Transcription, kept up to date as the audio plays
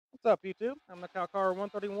What's up, YouTube? I'm the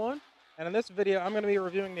Car131, and in this video, I'm going to be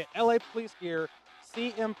reviewing the LA Police Gear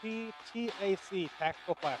CMPTAC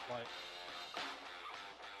Tactical Flashlight.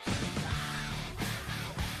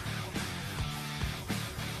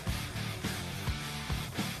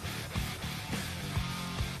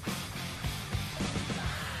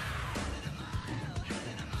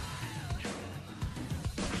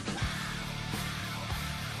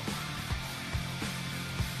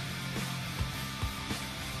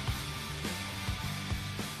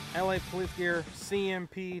 LA Police Gear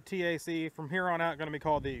CMPTAC. From here on out, going to be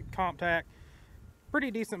called the CMPTAC.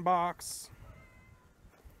 Pretty decent box.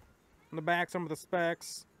 On the back, some of the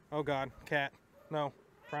specs. Oh god, cat. No,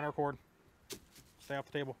 trying to record. Stay off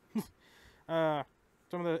the table.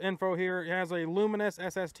 Some of the info here. It has a luminous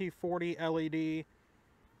SST40 LED.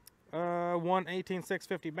 One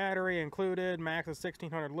 18650 battery included. Max is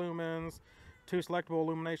 1600 lumens. 2 selectable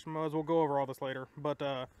illumination modes. We'll go over all this later.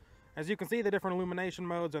 But as you can see, the different illumination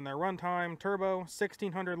modes and their runtime. Turbo,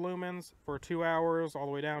 1600 lumens for 2 hours, all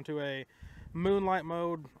the way down to a moonlight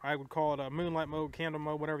mode. I would call it a moonlight mode, candle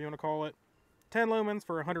mode, whatever you want to call it. 10 lumens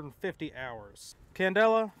for 150 hours.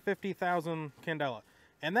 Candela, 50,000 candela.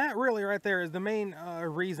 And that really right there is the main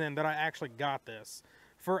reason that I actually got this.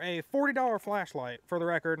 For a $40 flashlight, for the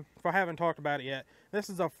record, if I haven't talked about it yet, this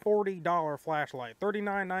is a $40 flashlight,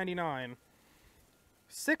 $39.99.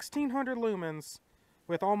 1600 lumens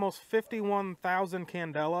with almost 51,000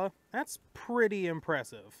 candela. That's pretty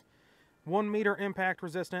impressive. 1 meter impact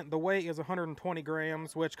resistant. The weight is 120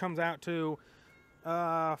 grams, which comes out to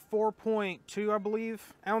 4.2, I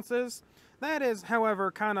believe, ounces. That is,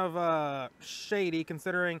 however, kind of shady,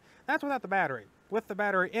 considering that's without the battery. With the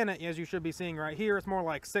battery in it, as you should be seeing right here, it's more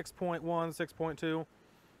like 6.1, 6.2.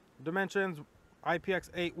 Dimensions,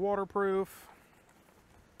 IPX8 waterproof.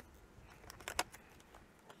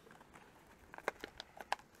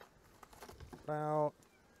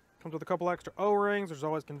 Comes with a couple extra O-rings, which is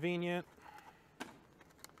always convenient.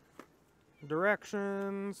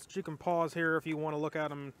 Directions. You can pause here if you want to look at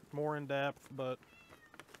them more in depth, but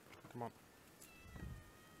come on.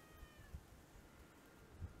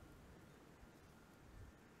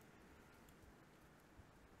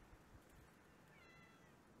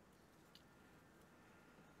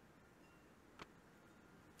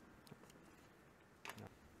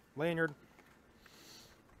 Lanyard.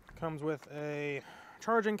 Comes with a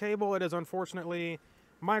charging cable. It is unfortunately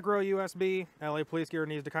micro USB. LA Police Gear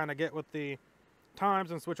needs to kind of get with the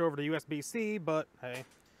times and switch over to USB-C, but hey,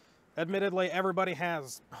 admittedly, everybody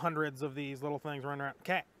has hundreds of these little things running around.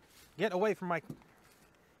 Cat, get away from my...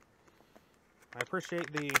 I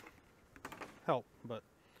appreciate the help, but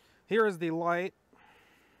here is the light.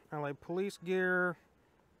 LA Police Gear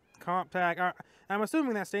CMPTAC. I'm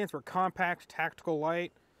assuming that stands for Compact Tactical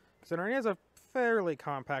Light, considering it is a fairly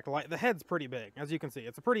compact light. The head's pretty big, as you can see.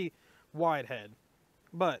 It's a pretty wide head.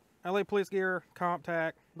 But LA Police Gear,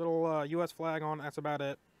 CMPTAC, little US flag on, that's about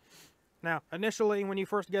it. Now, initially, when you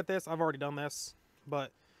first get this, I've already done this,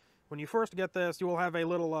 but when you first get this, you will have a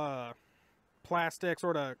little plastic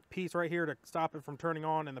sort of piece right here to stop it from turning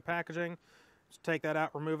on in the packaging. Just take that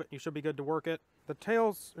out, remove it, you should be good to work it. The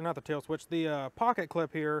tails, or not the tail switch, the pocket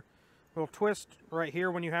clip here will twist right here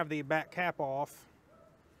when you have the back cap off.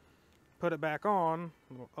 Put it back on,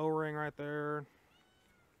 little O-ring right there.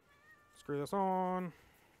 Screw this on.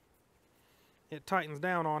 It tightens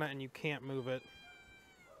down on it and you can't move it.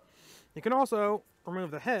 You can also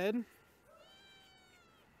remove the head.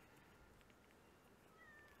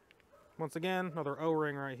 Once again, another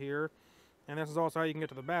O-ring right here. And this is also how you can get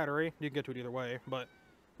to the battery. You can get to it either way, but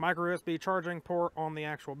micro USB charging port on the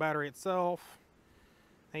actual battery itself.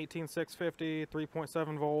 18650,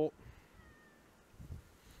 3.7 volt.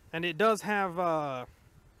 And it does have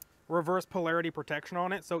reverse polarity protection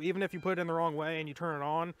on it, so even if you put it in the wrong way and you turn it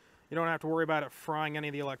on, you don't have to worry about it frying any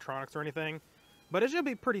of the electronics or anything. But it should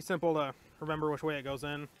be pretty simple to remember which way it goes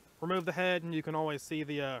in. Remove the head and you can always see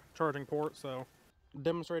the charging port. So,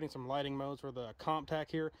 demonstrating some lighting modes for the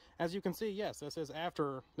CMPTAC here. As you can see, yes, this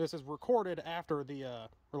is recorded after the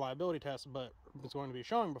reliability test, but it's going to be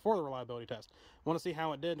showing before the reliability test. Want to see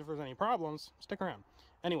how it did? If there's any problems, stick around.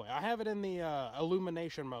 Anyway, I have it in the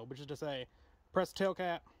illumination mode, which is to say, press the tail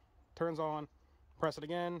cap, turns on, press it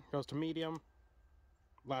again, goes to medium.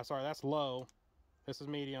 Sorry, that's low. This is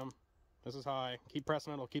medium. This is high. Keep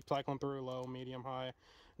pressing it, it'll keep cycling through, low, medium, high.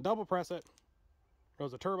 Double press it,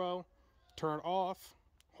 goes to turbo. Turn off,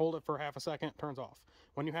 hold it for half a second, turns off.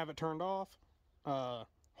 When you have it turned off,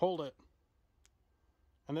 hold it.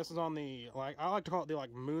 And this is on the, I like to call it the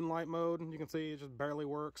moonlight mode. You can see it just barely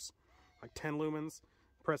works. Like 10 lumens.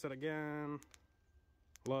 Press it again.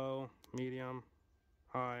 Low, medium,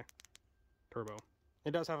 high, turbo.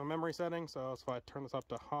 It does have a memory setting, so if I turn this up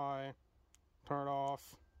to high, turn it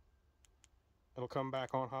off, it'll come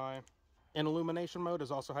back on high. And illumination mode is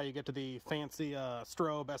also how you get to the fancy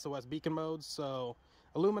strobe SOS beacon modes. So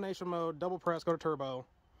illumination mode, double press, go to turbo.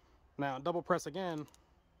 Now double press again,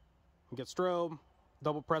 get strobe,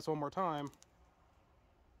 double press one more time,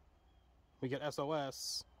 we get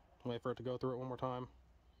SOS. Wait for it to go through it one more time.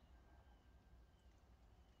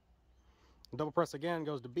 Double press again,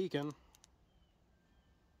 goes to beacon.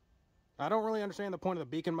 I don't really understand the point of the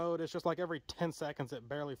beacon mode. It's just like every 10 seconds it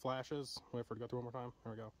barely flashes. Wait for it to go through one more time.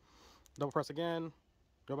 There we go. Double press again,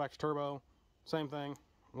 go back to turbo. Same thing,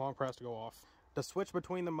 long press to go off. To switch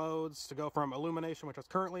between the modes, to go from illumination, which it's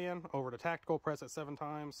currently in, over to tactical, press it 7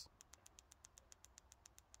 times.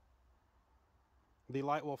 The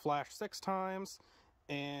light will flash 6 times,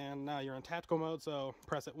 and now you're in tactical mode, so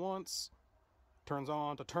press it once, turns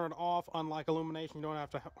on. To turn it off, unlike illumination, you don't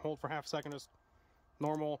have to hold for half a second, just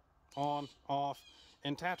normal, on, off.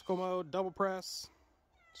 In tactical mode, double press,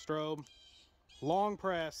 strobe, long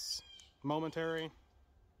press, momentary,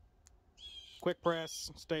 quick press,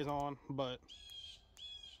 stays on, but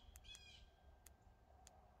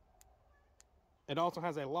it also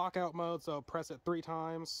has a lockout mode, so press it 3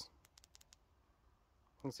 times.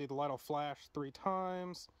 You can see the light will flash 3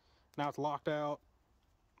 times. Now it's locked out.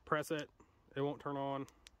 Press it, it won't turn on.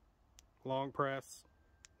 Long press,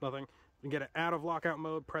 nothing. You can get it out of lockout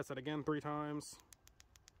mode, press it again 3 times.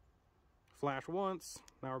 Flash once,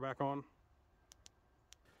 now we're back on.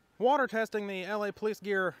 Water testing the LA Police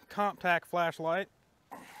Gear CMPTAC flashlight.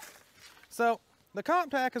 So the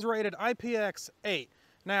CMPTAC is rated IPX8.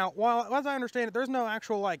 Now, while as I understand it, there's no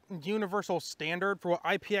actual like universal standard for what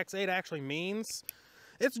IPX8 actually means.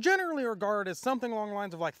 It's generally regarded as something along the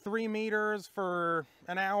lines of like 3 meters for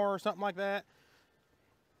an hour or something like that.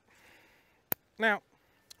 Now,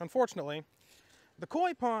 unfortunately, the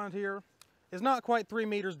koi pond here is not quite 3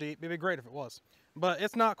 meters deep. It'd be great if it was, but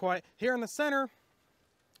it's not quite. Here in the center,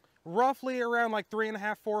 roughly around like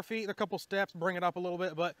 3.5, 4 feet. A couple steps bring it up a little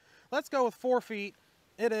bit, but let's go with 4 feet.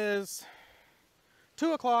 It is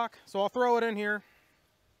 2 o'clock, so I'll throw it in here.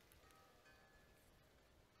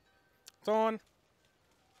 It's on.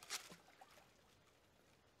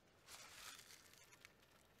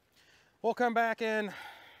 We'll come back in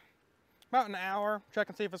about an hour, check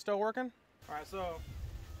and see if it's still working. All right, so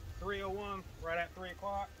 3:01, right at 3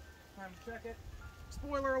 o'clock. Time to check it.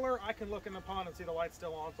 Spoiler alert, I can look in the pond and see the light's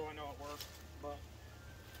still on, so I know it works, but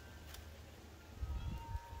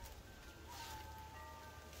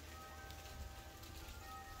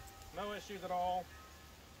no issues at all.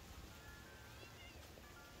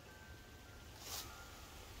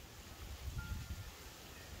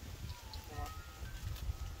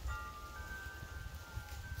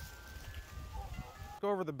 Go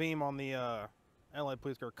over the beam on the LA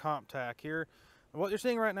Police Gear CMPTAC here. What you're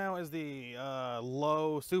seeing right now is the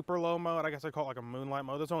low, super low mode. I guess I call it like a moonlight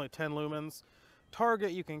mode. There's only 10 lumens.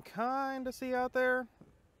 Target you can kind of see out there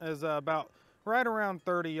is about right around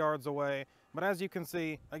 30 yards away. But as you can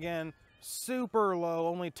see, again, super low,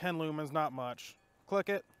 only 10 lumens, not much. Click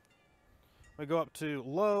it. We go up to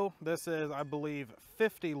low. This is, I believe,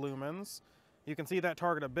 50 lumens. You can see that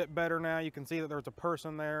target a bit better now. You can see that there's a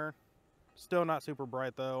person there. Still not super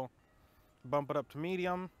bright though. Bump it up to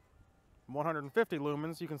medium. 150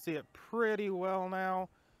 lumens. You can see it pretty well now.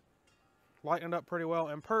 Lightened up pretty well.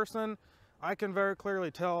 In person, I can very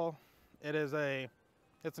clearly tell it is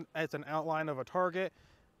it's an outline of a target.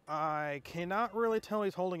 I cannot really tell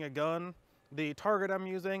he's holding a gun. The target I'm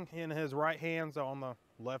using in his right hand, so on the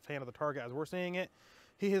left hand of the target as we're seeing it,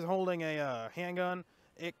 he is holding a handgun.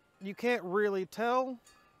 You can't really tell,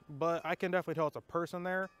 but I can definitely tell it's a person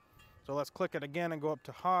there. So let's click it again and go up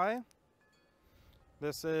to high.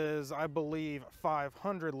 This is, I believe,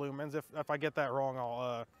 500 lumens. If I get that wrong,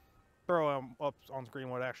 I'll throw up on screen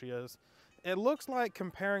what it actually is. It looks like,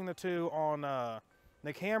 comparing the two on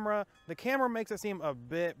the camera makes it seem a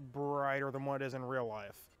bit brighter than what it is in real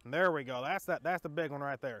life. And there we go. That's the big one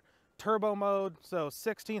right there. Turbo mode, so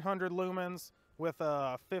 1600 lumens with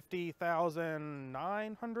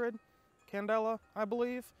 50,900 candela, I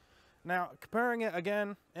believe. Now, comparing it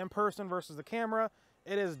again in person versus the camera,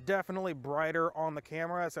 it is definitely brighter on the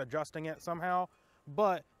camera. It's adjusting it somehow.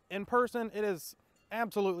 But in person, it is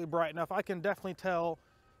absolutely bright enough. I can definitely tell,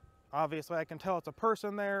 obviously, I can tell it's a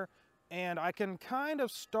person there. And I can kind of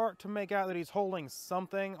start to make out that he's holding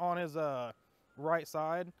something on his right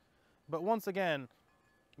side. But once again,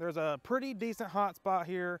 there's a pretty decent hot spot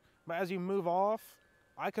here. But as you move off,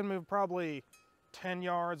 I can move probably 10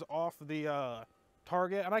 yards off the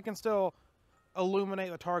target, and I can still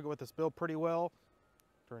illuminate the target with this build pretty well.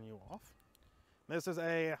 turn you off. This is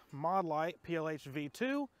a Mod Light PLH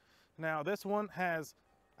V2. Now this one has,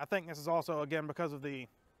 I think this is also, again, because of the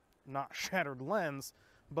not shattered lens,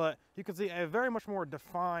 but you can see a very much more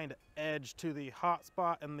defined edge to the hot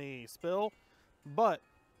spot and the spill. But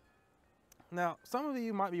now some of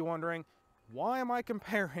you might be wondering, why am I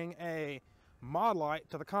comparing a Mod Light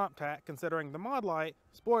to the CMPTAC, considering the Mod Light,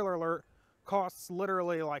 spoiler alert, costs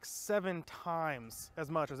literally like 7 times as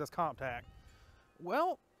much as this CMPTAC?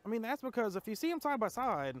 Well, I mean, that's because if you see them side by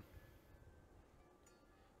side,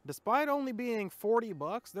 despite only being 40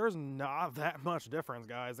 bucks, there's not that much difference,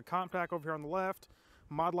 guys. The CMPTAC over here on the left,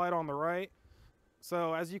 Mod Light on the right.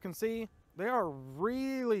 So as you can see, they are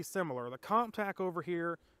really similar. The CMPTAC over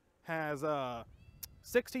here has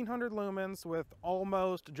 1600 lumens with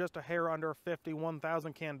almost just a hair under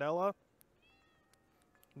 51,000 candela.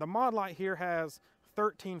 The Mod Light here has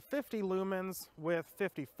 1350 lumens with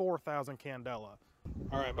 54,000 candela.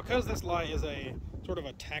 All right, because this light is a sort of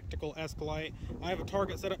a tactical-esque light, I have a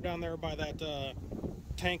target set up down there by that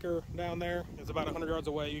tanker down there. It's about 100 yards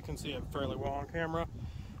away. You can see it fairly well on camera.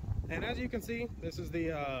 And as you can see, this is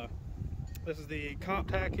the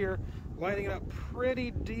CMPTAC here, lighting it up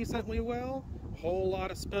pretty decently well. Whole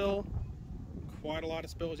lot of spill, quite a lot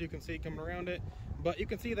of spill as you can see coming around it. But you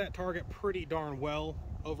can see that target pretty darn well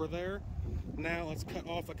over there. Now let's cut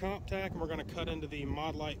off the CMPTAC and we're going to cut into the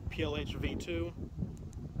Mod Light PLH V2.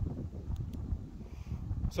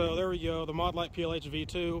 So there we go, the Mod Light PLH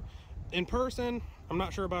V2. In person, I'm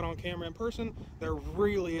not sure about on camera, in person, there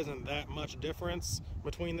really isn't that much difference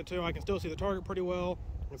between the two. I can still see the target pretty well.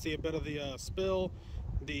 I can see a bit of the spill.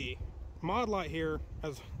 The Mod Light here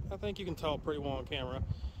has, I think you can tell pretty well on camera,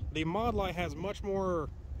 the Mod Light has much more,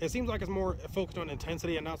 it seems like it's more focused on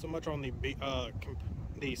intensity and not so much on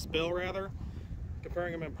the spill, rather,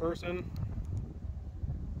 comparing them in person.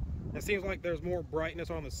 It seems like there's more brightness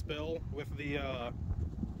on the spill with the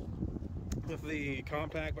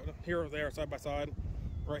CMPTAC, but here or there, side by side.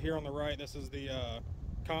 Right here on the right, this is the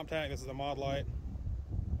CMPTAC, this is the Mod Light.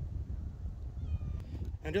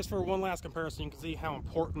 And just for one last comparison, you can see how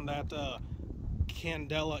important that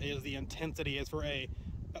candela is, the intensity is for a,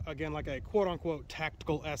 again, like a quote-unquote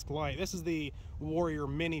tactical-esque light. This is the Warrior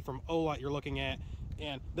Mini from Olight you're looking at,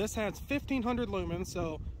 and this has 1500 lumens,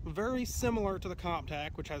 so very similar to the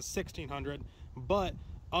CMPTAC, which has 1600, but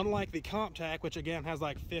unlike the CMPTAC, which again has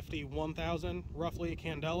like 51,000 roughly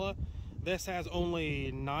candela, this has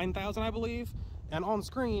only 9,000, I believe. And on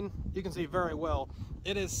screen, you can see very well,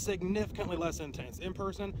 it is significantly less intense. In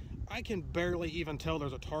person, I can barely even tell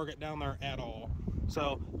there's a target down there at all.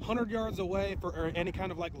 So 100 yards away for any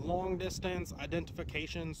kind of like long distance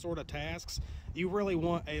identification sort of tasks, you really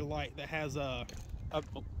want a light that has oh,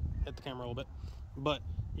 hit the camera a little bit, but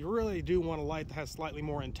you really do want a light that has slightly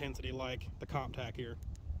more intensity like the CMPTAC here.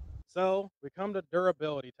 So we come to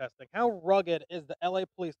durability testing. How rugged is the LA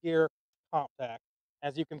Police Gear CMPTAC?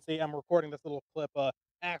 As you can see, I'm recording this little clip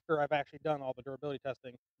after I've actually done all the durability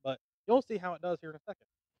testing, but you'll see how it does here in a second.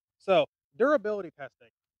 So durability testing.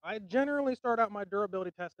 I generally start out my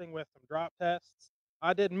durability testing with some drop tests.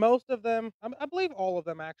 I did most of them, I believe all of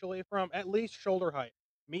them actually, from at least shoulder height.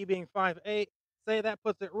 Me being 5'8", say that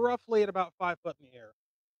puts it roughly at about 5 foot in the air.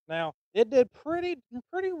 Now, it did pretty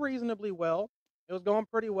reasonably well. It was going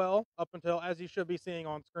pretty well up until, as you should be seeing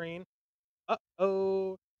on screen,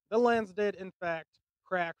 uh-oh, the lens did in fact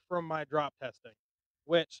crack from my drop testing,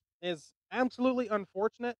 which is absolutely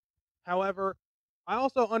unfortunate. However, I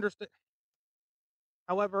also understand.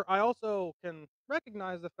 However, I also can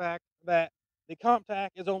recognize the fact that the CMPTAC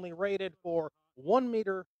is only rated for 1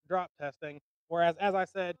 meter drop testing, whereas, as I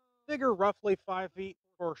said, figure roughly 5 feet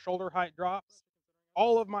for shoulder height drops.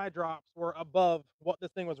 All of my drops were above what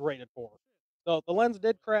this thing was rated for. So the lens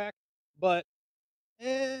did crack, but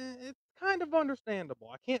it's kind of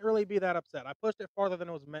understandable. I can't really be that upset. I pushed it farther than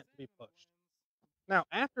it was meant to be pushed. Now,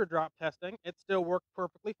 after drop testing, it still worked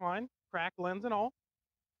perfectly fine, cracked lens and all.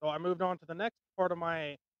 So I moved on to the next part of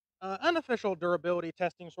my unofficial durability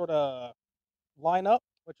testing sort of lineup,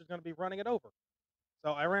 which is going to be running it over.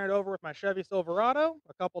 So I ran it over with my Chevy Silverado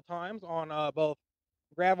a couple times on both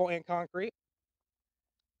gravel and concrete.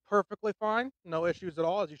 Perfectly fine, no issues at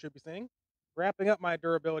all, as you should be seeing. Wrapping up my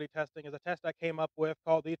durability testing is a test I came up with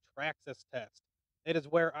called the Traxxas test. It is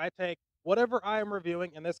where I take whatever I am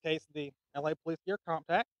reviewing, in this case the LA Police Gear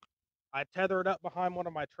CMPTAC, I tether it up behind one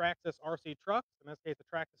of my Traxxas RC trucks, in this case the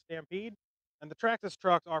Traxxas Stampede. And the Traxxas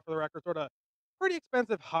trucks are, for the record, sort of pretty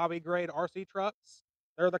expensive hobby grade RC trucks.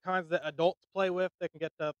 They're the kinds that adults play with. They can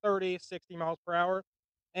get to 30, 60 miles per hour.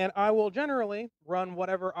 And I will generally run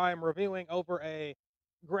whatever I'm reviewing over a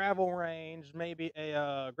gravel range, maybe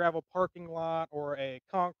a gravel parking lot or a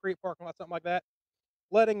concrete parking lot, something like that,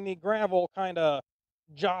 letting the gravel kind of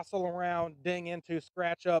jostle around, ding into,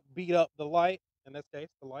 scratch up, beat up the light, in this case,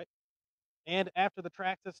 the light. And after the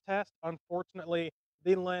Traxxas test, unfortunately,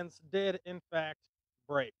 the lens did in fact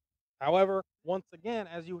break. However, once again,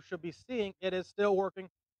 as you should be seeing, it is still working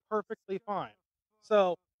perfectly fine.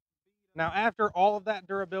 So now after all of that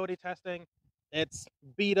durability testing, it's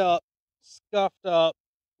beat up, scuffed up,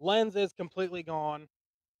 lens is completely gone.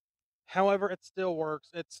 However, it still works.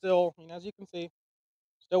 It's still, as you can see,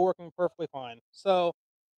 still working perfectly fine. So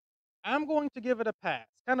I'm going to give it a pass.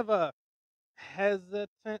 Kind of a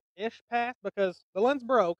hesitant-ish pass because the lens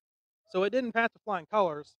broke, so it didn't pass with flying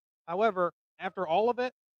colors. However, after all of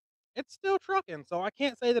it, it's still trucking, so I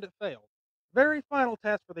can't say that it failed. Very final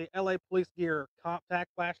test for the LA Police Gear CMPTAC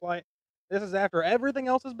flashlight. This is after everything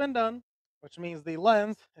else has been done, which means the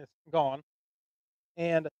lens is gone.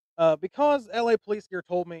 And because LA Police Gear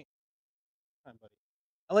told me, hi, buddy.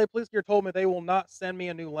 LA Police Gear told me they will not send me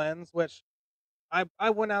a new lens, which I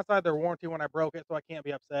went outside their warranty when I broke it, so I can't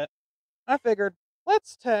be upset. I figured,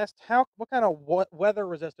 let's test what kind of weather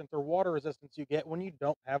resistance or water resistance you get when you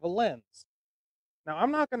don't have a lens. Now,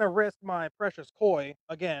 I'm not going to risk my precious koi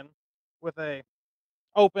again with a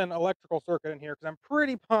open electrical circuit in here because I'm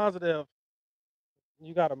pretty positive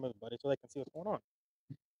you got to move, buddy, so they can see what's going on.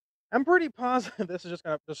 I'm pretty positive this is just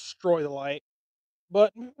going to destroy the light,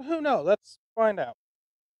 but who knows? Let's find out.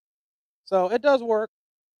 So it does work.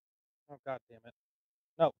 Oh god damn it!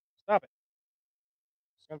 No, stop it!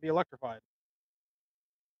 It's going to be electrified.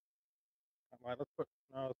 Let's put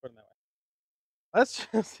no, let's put it that way. Let's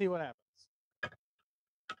just see what happens.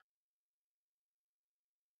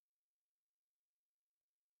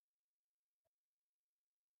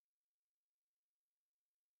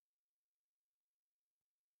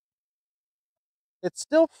 It's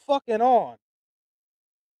still fucking on.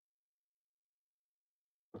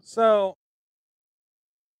 So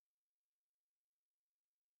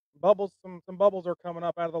bubbles, some bubbles are coming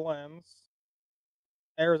up out of the lens.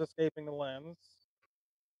 Air is escaping the lens.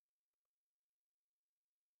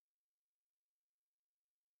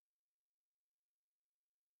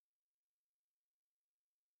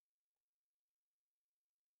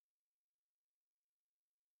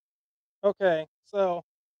 Okay, so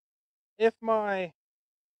if my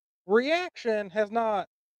reaction has not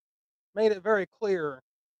made it very clear,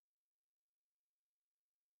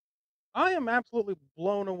 I am absolutely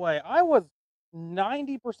blown away. I was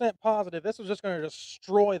 90% positive this was just going to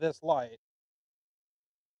destroy this light,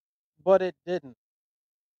 but it didn't.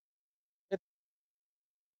 It,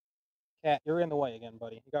 cat, you're in the way again,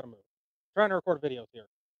 buddy. You got to move. I'm trying to record videos here.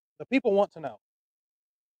 The people want to know.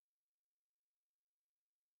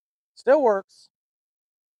 Still works.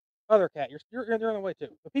 Other cat, you're in the way too.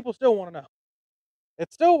 The people still want to know.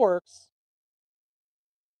 It still works.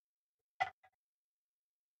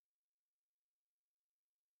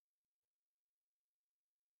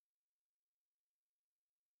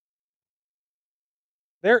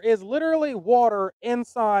 There is literally water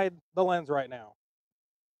inside the lens right now.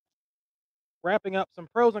 Wrapping up some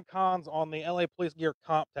pros and cons on the LA Police Gear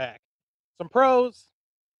CMPTAC. Some pros.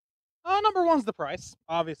 Number one's the price.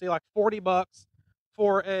 Obviously, like $40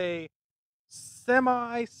 for a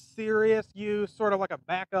semi-serious use, sort of like a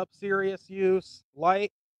backup serious use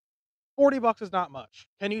light. $40 is not much.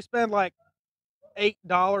 Can you spend like $8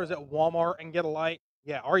 at Walmart and get a light?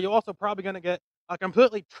 Yeah. Are you also probably going to get a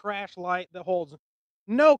completely trash light that holds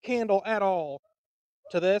no candle at all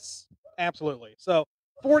to this? Absolutely. So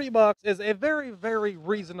 $40 is a very, very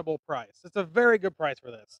reasonable price. It's a very good price for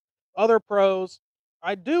this. Other pros,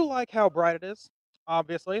 I do like how bright it is.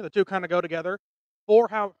 Obviously, the two kind of go together. For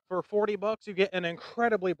 $40 you get an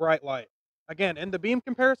incredibly bright light. Again, in the beam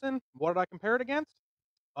comparison, what did I compare it against?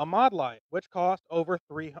 A mod light, which cost over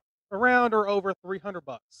around or over $300.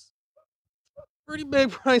 Pretty big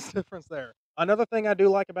price difference there. Another thing I do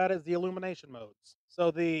like about it is the illumination modes. So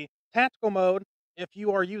the tactical mode, if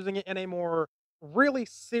you are using it in a more really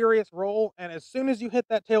serious role, and as soon as you hit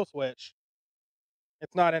that tail switch,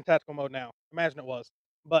 it's not in tactical mode now. Imagine it was.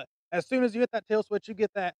 But as soon as you hit that tail switch, you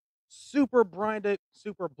get that super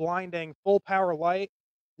blinding, full power light.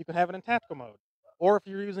 You can have it in tactical mode. Or if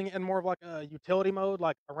you're using it in more of like a utility mode,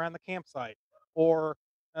 like around the campsite, or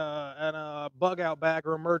in a bug out bag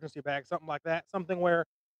or emergency bag, something like that. Something where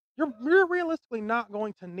you're realistically not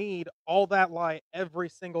going to need all that light every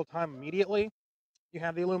single time immediately. You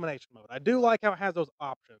have the illumination mode. I do like how it has those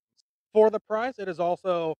options. For the price, it is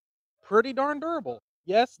also pretty darn durable.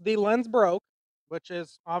 Yes, the lens broke, which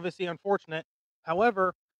is obviously unfortunate.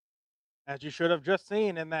 However, as you should have just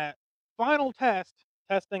seen in that final test,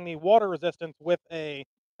 testing the water resistance with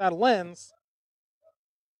that lens.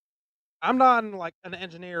 I'm not like an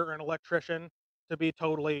engineer or an electrician to be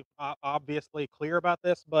totally obviously clear about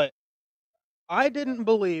this, but I didn't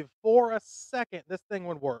believe for a second this thing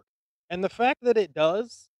would work. And the fact that it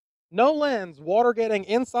does, no lens, water getting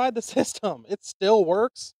inside the system, it still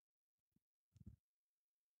works.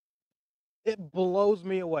 It blows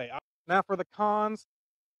me away. Now, for the cons,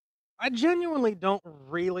 I genuinely don't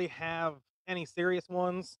really have any serious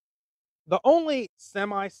ones. The only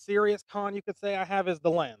semi-serious con you could say I have is the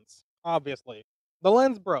lens, obviously. The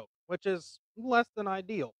lens broke, which is less than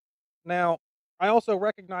ideal. Now, I also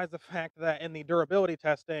recognize the fact that in the durability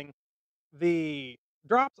testing, the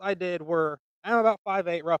drops I did were I'm about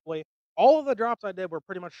 5'8" roughly. All of the drops I did were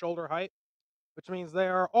pretty much shoulder height, which means they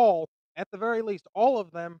are all, at the very least, all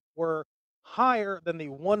of them were higher than the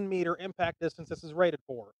 1 meter impact distance this is rated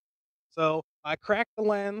for. So I cracked the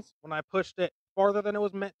lens when I pushed it farther than it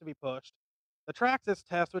was meant to be pushed. The Traxxas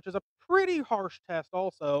test, which is a pretty harsh test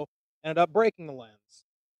also, ended up breaking the lens.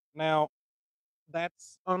 Now,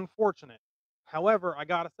 that's unfortunate. However, I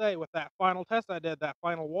gotta say, with that final test I did, that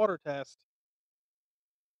final water test,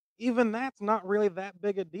 even that's not really that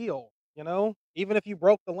big a deal, you know? Even if you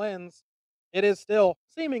broke the lens, it is still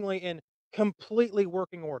seemingly in completely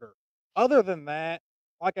working order. Other than that,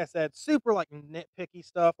 like I said, super like nitpicky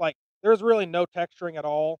stuff. Like there's really no texturing at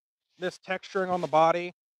all. This texturing on the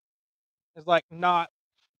body is like not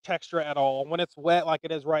texture at all. When it's wet like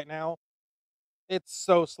it is right now, it's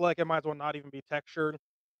so slick it might as well not even be textured.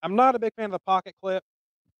 I'm not a big fan of the pocket clip.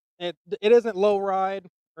 It isn't low ride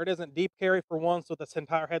or it isn't deep carry for one, so this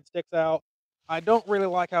entire head sticks out. I don't really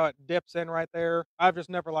like how it dips in right there. I've just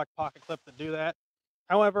never liked pocket clips that do that.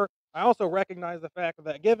 However, I also recognize the fact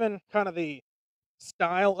that given kind of the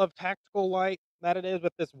style of tactical light that it is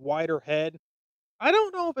with this wider head, I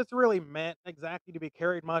don't know if it's really meant exactly to be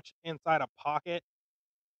carried much inside a pocket.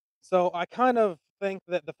 So I kind of think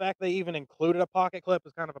that the fact they even included a pocket clip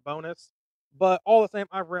is kind of a bonus. But all the same,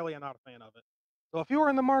 I really am not a fan of it. So if you are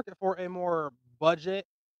in the market for a more budget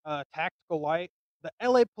tactical light, the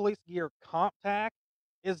LA Police Gear CMPTAC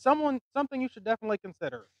is something you should definitely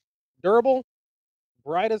consider. Durable,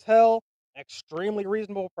 bright as hell, extremely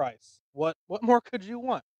reasonable price. What more could you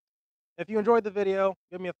want? If you enjoyed the video,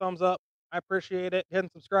 give me a thumbs up. I appreciate it. Hit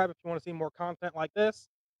and subscribe if you want to see more content like this.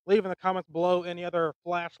 Leave in the comments below any other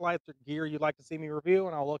flashlights or gear you'd like to see me review,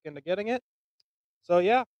 and I'll look into getting it. So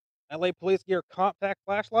yeah, LA Police Gear CMPTAC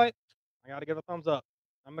flashlight. I gotta give it a thumbs up.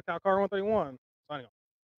 I'm the Car 131. Signing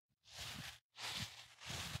off.